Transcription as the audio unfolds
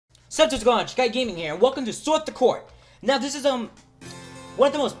Such is going, Chikai Gaming here, and welcome to Sort the Court. Now, this is one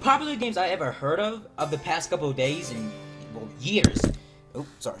of the most popular games I ever heard of the past couple of days and well, years. Oh,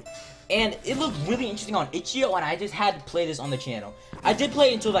 sorry. And it looked really interesting on Itch.io, and I just had to play this on the channel. I did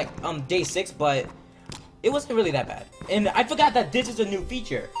play it until like day 6, but it wasn't really that bad. And I forgot that this is a new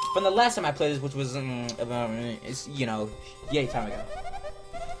feature from the last time I played this, which was it's yay time ago.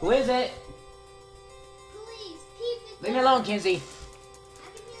 Who is it? Please, Leave me alone, Kinsey.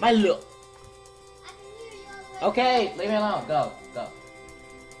 My look. Okay, leave me alone. Go. Well,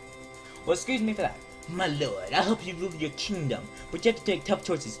 excuse me for that. My lord, I'll help you rule your kingdom, but you have to take tough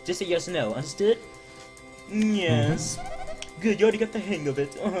choices. Just say yes or no. Understood? Yes. Good, you already got the hang of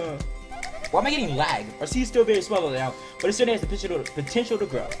it. Why am I getting lag? Our sea is still very small now, but it certainly has the potential to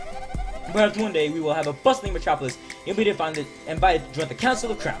grow. Perhaps one day we will have a bustling metropolis, and be invited to join the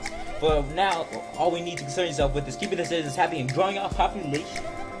Council of Crowns. For now, all we need to concern yourself with is keeping the citizens happy and growing our population.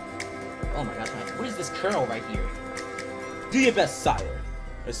 Oh my gosh, man. What is this curl right here? Do your best, sire.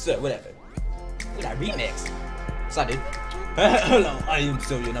 Or sir, whatever. Look at that remix. Sorry, dude. Hello, I am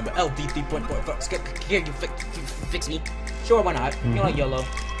Soya number LD3.4. Can you fix me? Sure, why not? You like YOLO.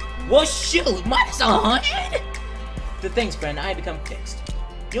 Well, shoot, minus 100? The thanks, friend. I become fixed.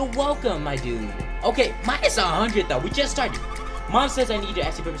 You're welcome, my dude. Okay, minus 100 though. We just started. Mom says I need to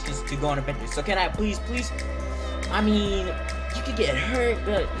ask you permission to go on adventures. So can I please? I mean, you could get hurt,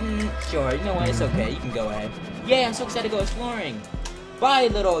 but sure. You know what? It's okay. You can go ahead. Yeah, I'm so excited to go exploring. Bye,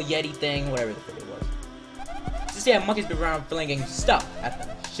 little Yeti thing, whatever the frick it was. Just say a monkey's been around flinging stuff at them.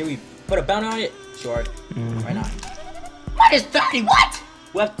 Should we put a bounty on it? Sure. Why not? Minus 30. What?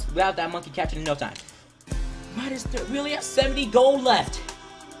 We'll have that monkey captured in no time. Minus 30. We only have 70 gold left.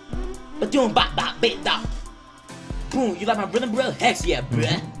 But doing bop bop bit dop. Boom, you like my rhythm, bro? Hex yeah,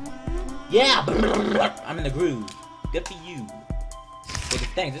 bruh. Yeah, bruh. I'm in the groove. Good for you. But the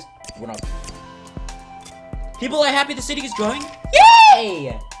thing is, we're not. People are happy the city is growing.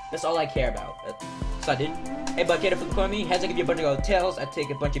 Yay! That's all I care about. So I did. Hey, bud, get it from the corner of me. Heads, I give you a bunch of tails. I take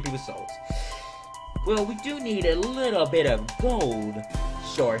a bunch of people's souls. Well, we do need a little bit of gold.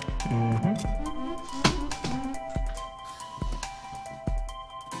 Sure.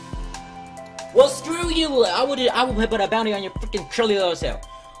 Well, screw you! I will put a bounty on your freaking curly little tail.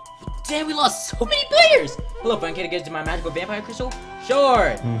 Damn, we lost so many players! Hello, friend, can I get to my magical vampire crystal?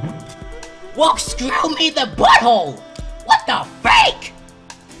 Sure! Well, screw me the butthole! What the freak?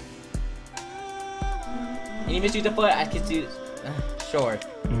 And you misuse the foot, I can do sure.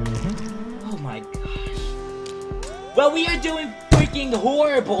 Oh my gosh. Well, we are doing freaking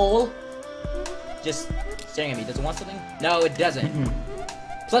horrible! Just staring at me. Does it want something? No, it doesn't.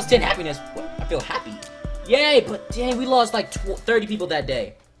 Plus 10 happiness. I feel happy. Yay, but dang, we lost like 30 people that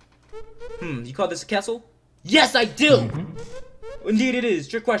day. You call this a castle? Yes, I do! Indeed it is.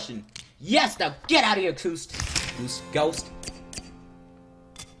 Trick question. Yes, now get out of here, Ghost.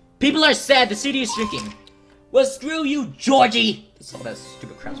 People are sad. The city is shrinking. Well, screw you, Georgie! That's all that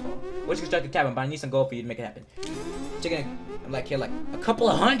stupid crap's fault. What's your construct a cabin, but I need some gold for you to make it happen. I'm like here, like a couple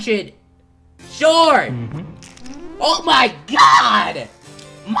of hundred. Sure! Oh my god!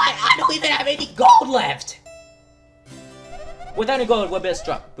 I don't even have any gold left! Without any gold, we're best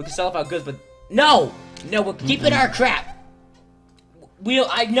struck. We can sell off our goods, but no! No, we're keeping our crap!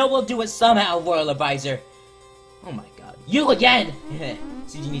 I know we'll do it somehow, Royal Advisor. Oh my god. You again!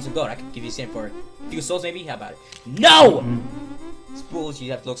 See, you need some gold. I can give you some for a few souls, maybe? How about it? No! Spools,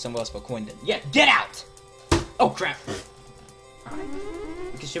 you have to look somewhere else for a coin then. Yeah, get out! Oh crap! Alright.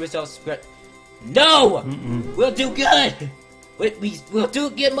 We can ship ourselves. No! We'll do good! We'll do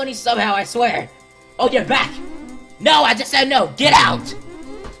good money somehow, I swear. Oh, you're back. No, I just said no. Get out.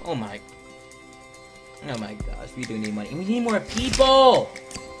 Oh my gosh, we do need money. We need more people.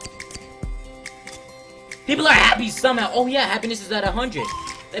 People are happy somehow. Oh yeah, happiness is at 100.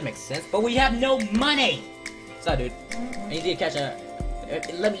 That makes sense. But we have no money. So, dude, I need to catch a.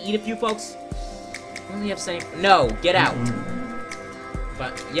 Let me eat a few, folks. We only have same. No, get out.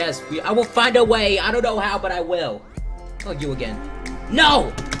 But yes, I will find a way. I don't know how, but I will. Oh, you again.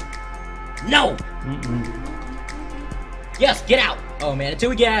 No! No! Yes, get out! Oh man, until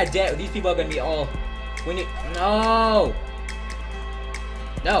we get out of debt, these people are gonna be all... We need... No!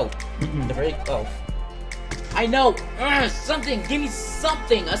 No! The break... Oh. I know! Something! Give me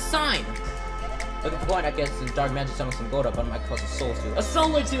something! A sign! Looking for point, I guess, in dark magic summon some gold up, but it might cost a soul too. A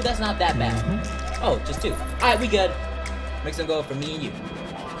soul or two, that's not that bad. Oh, just 2. Alright, we good. Make some gold for me and you.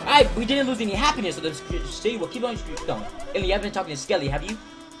 Alright, we didn't lose any happiness, so the city will keep on going. Illy, you haven't been talking to Skelly, have you?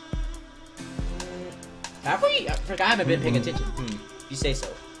 Have we? I haven't been paying attention. You say so.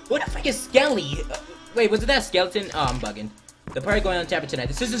 What the frick is Skelly? Wait, was it that skeleton? Oh, I'm bugging. The party going on tap tonight.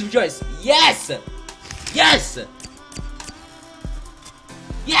 The sisters rejoice. Yes! Yes!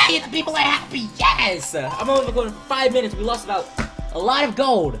 Yay! The people are happy. Yes! I'm only going 5 minutes. We lost about a lot of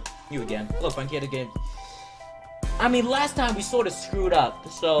gold. You again. Hello, Funky at the game. I mean, last time we sort of screwed up.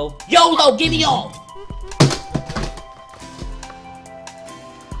 So YOLO, give me all.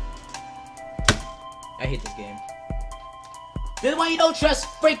 I hate this game. This is why you don't trust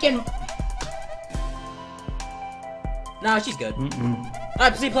freaking. Nah, she's good.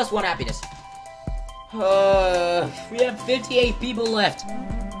 Alright, see +1 happiness. We have 58 people left.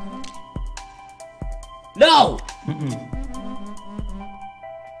 No!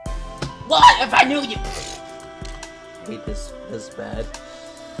 What? If I knew you. I hate this. This is bad.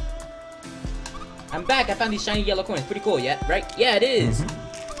 I'm back. I found these shiny yellow coins. Pretty cool, yeah? Right? Yeah, it is.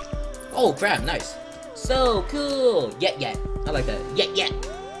 Oh, crap. Nice. So cool. Yeah. I like that. Yeah.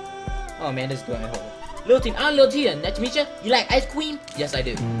 Oh, man, this is going horrible. Little Teen, I'm Little Tia. Nice to meet you. You like ice cream? Yes, I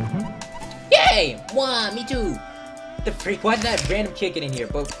do. Yay! One, me too. The freak? Why did that random kid get in here?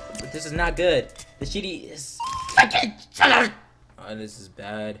 But this is not good. The shitty is. Oh, this is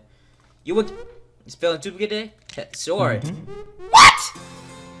bad. You feeling too good today? Sure. What?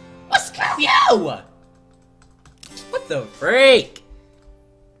 What's going on? What the freak?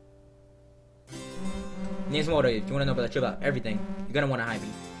 Name's Moto. If you want to know about the trip about everything, you're gonna want to hide me.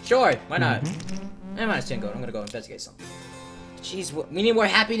 Sure, why not? I'm minus 10 gold. I'm gonna go investigate something. Jeez, we need more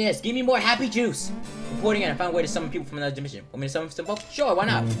happiness. Give me more happy juice. Reporting in, I found a way to summon people from another dimension. Want me to summon some folks? Sure, why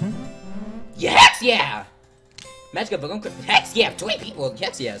not? Yeah, hex yeah! Magic book, hex yeah, 20 people,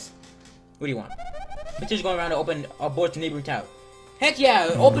 hex yes. What do you want? Mitchell's going around to open our board to neighboring town. Heck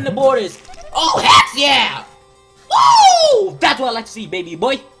yeah, open the borders. Oh, hex yeah! Woo! That's what I like to see, baby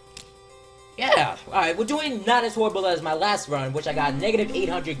boy. Yeah, alright, we're doing not as horrible as my last run, which I got negative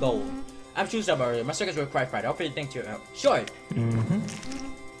 800 gold. I'm shooting stuff earlier. My circuits were quite fried. I'll think to your help. Sure.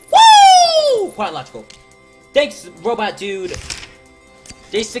 Woo! Quite logical. Thanks, robot dude.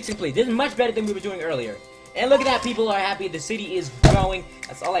 Day 6 complete. This is much better than we were doing earlier. And look at that, people are happy. The city is growing.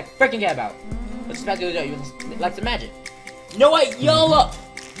 That's all I freaking care about. Let's back to you like to imagine. You know what? YOLO!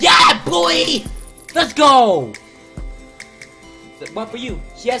 Yeah, boy! Let's go! What for you?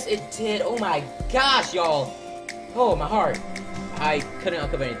 Yes, it did. Oh my gosh, y'all. Oh, my heart. I couldn't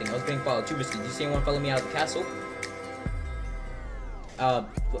uncover anything. I was being followed. Too risky. Did you see anyone follow me out of the castle?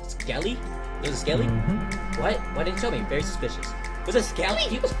 What, Skelly? It was Skelly? What? Why didn't you tell me? Very suspicious. Was it Skelly?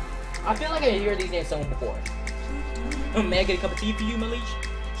 He was. I feel like I heard these names somewhere before. May I get a cup of tea for you, my liege?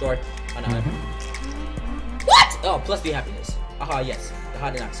 Sure. Why not? What? Oh, plus the happiness. Aha, yes. The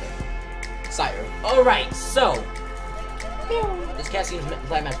hot did not say. Sire. Alright, so. This cat seems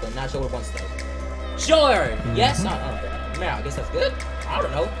like magical. Not sure what it wants though. Sure! Yes? Man, I guess that's good. I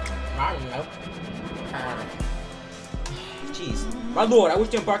don't know. Jeez. My lord, I wish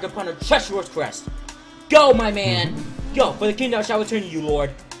to embark upon a treacherous quest. Go, my man! Go, for the kingdom shall return you,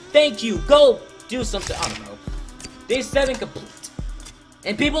 lord. Thank you. Go do something. I don't know. Day 7 complete.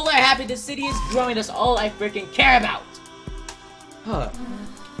 And people are happy the city is growing. That's all I freaking care about. Huh.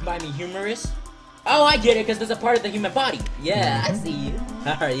 Find me humorous? Oh, I get it, because there's a part of the human body. Yeah, I see you.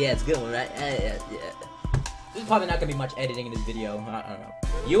 Alright, yeah, it's a good one, right? Yeah. There's probably not gonna be much editing in this video. I don't know.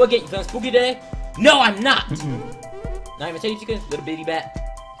 You again? You feeling spooky today? No, I'm not! Not even tell you chicken, little baby bat.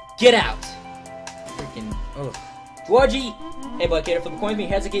 Get out! Freaking. Ugh. Georgie! Hey, boy, care to flip a coin? Me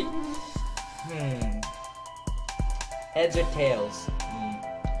heads or get. Heads or tails?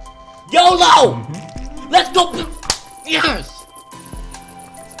 YOLO! Let's go! Yes!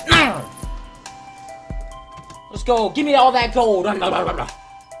 Let's go! Give me all that gold!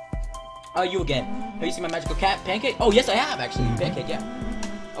 Oh, you again. Have you seen my magical cat, Pancake? Oh, yes, I have, actually. Pancake, yeah.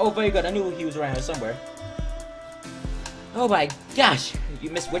 Oh, very good. I knew he was around here somewhere. Oh my gosh. You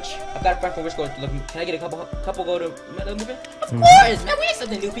Miss Witch? I've got a friend from Witch Gold. Can I get a couple go to move in? Of course, man. We ain't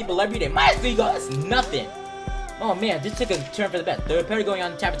something new people every day. My 3 gold, that's nothing. Oh man, this took a turn for the best. The party going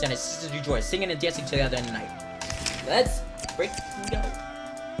on in Tapperton and sisters rejoice, singing and dancing together in the night. Let's freaking go.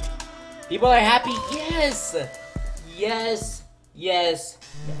 People are happy. Yes.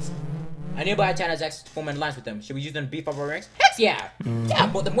 I nearby town has access to form an alliance with them. Should we use them to beef up our ranks? Heck yeah! Yeah,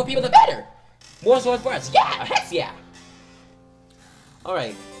 but the more people the better. More swords for us. Yeah, heck yeah!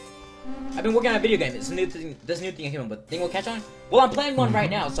 Alright. I've been working on a video game. It's a new thing. This new thing in human, but think we'll catch on? Well, I'm playing one right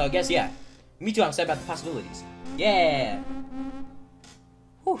now, so I guess yeah. Me too, I'm excited about the possibilities. Yeah!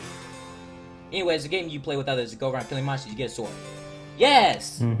 Whew. Anyways, the game you play with others to go around killing monsters, you get a sword.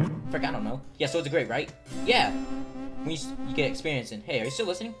 Yes! Frick, I don't know. Yeah, swords are great, right? Yeah. When you get experience in. Hey, are you still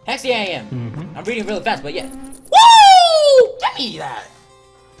listening? Heck yeah, I am. I'm reading really fast, but yeah. Woo! Give me that!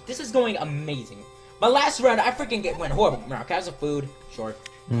 This is going amazing. My last round, I freaking went horrible. Can I have some food? Sure.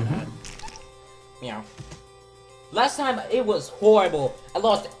 Last time, it was horrible. I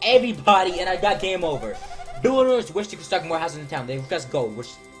lost everybody, and I got game over. Builders wish to construct more houses in town. They request gold, which...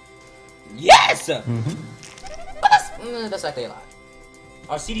 Yes! But that's actually a lot.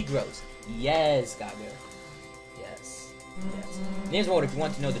 Our city grows. Yes, Gaga. Yes. Name's mode if you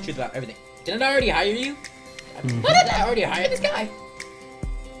want to know the truth about everything. Didn't I already hire you? Why did I already hire this guy?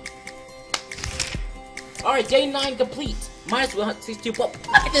 Alright, day 9 complete. Minus 162. Look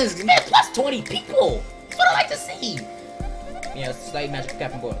at this, man, plus 20 people. That's what I like to see. Yeah, slight magical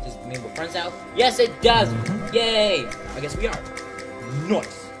Captain Boy. Does it mean we're friends now? Yes, it does. Yay. I guess we are.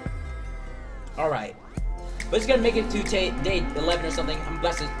 Nice. Alright. But it's gonna make it to day 11 or something. I'm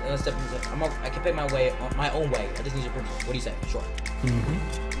blessed. I can pay my own way. I just need your permission. What do you say? Sure.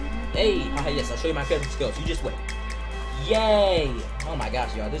 Hey, yes, I'll show you my critical skills. You just wait. Yay! Oh my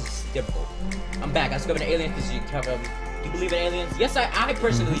gosh, y'all, this is difficult. I'm back. I discovered an alien because you cover. Do you believe in aliens? Yes, I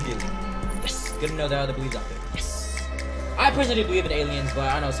personally do. Yes, good to know there are other beliefs out there. Yes. I personally believe in aliens,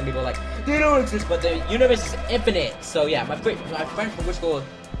 but I know some people are like, they don't exist, but the universe is infinite. So yeah, my friend from Wish School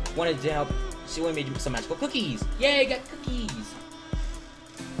wanted to help. She wanted me to some magical cookies. Yay, got cookies.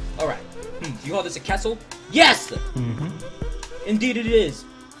 Alright. Do you call this a castle? Yes! Indeed it is.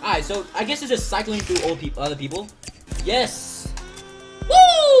 Alright, so I guess it's just cycling through other people. Yes!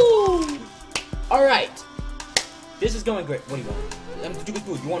 Woo! Alright. This is going great. What do you want?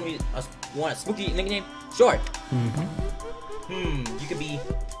 You want a spooky nickname? Sure. You could be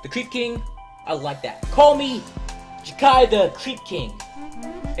the Creep King. I like that. Call me Chikai the Creep King.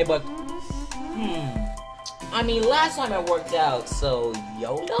 Hey, but I mean, last time I worked out, so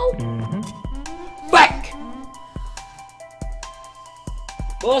YOLO? Back!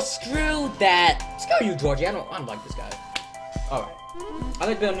 Well, screw that. Screw you, Georgie. I don't like this guy. Alright. I'd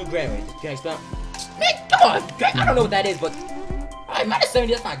like to build a new granary. Can I explain? Man, come on! I don't know what that is, but... Alright, minus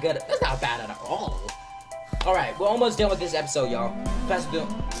 70, that's not good. That's not bad at all. Alright, we're almost done with this episode, y'all. Last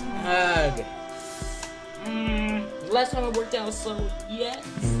time I worked out, so yes.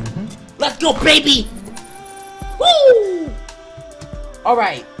 Let's go, baby! Woo!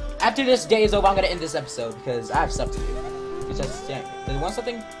 Alright, after this day is over, I'm gonna end this episode because I have stuff to do. Does you want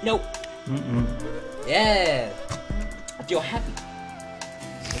something? Nope. Yeah. I feel happy.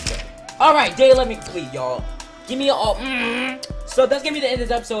 Okay. Alright, day 11 complete, y'all. Give me all. So that's gonna be the end of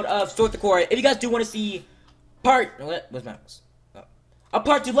this episode of Sort the Court. If you guys do want to see part. Where's my mouse? Oh. A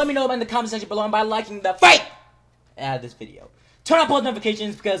part 2, let me know in the comment section below by liking the fight out of this video. Turn on post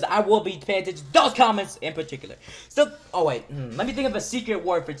notifications because I will be paying attention to those comments in particular. So, oh wait, let me think of a secret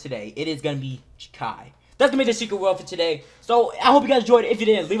word for today. It is gonna be Chikai. That's gonna be the secret word for today. So, I hope you guys enjoyed it. If you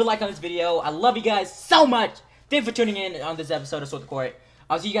did, leave a like on this video. I love you guys so much. Thanks for tuning in on this episode of Sort the Court.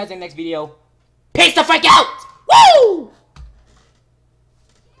 I'll see you guys in the next video. Peace the fuck out! Woo!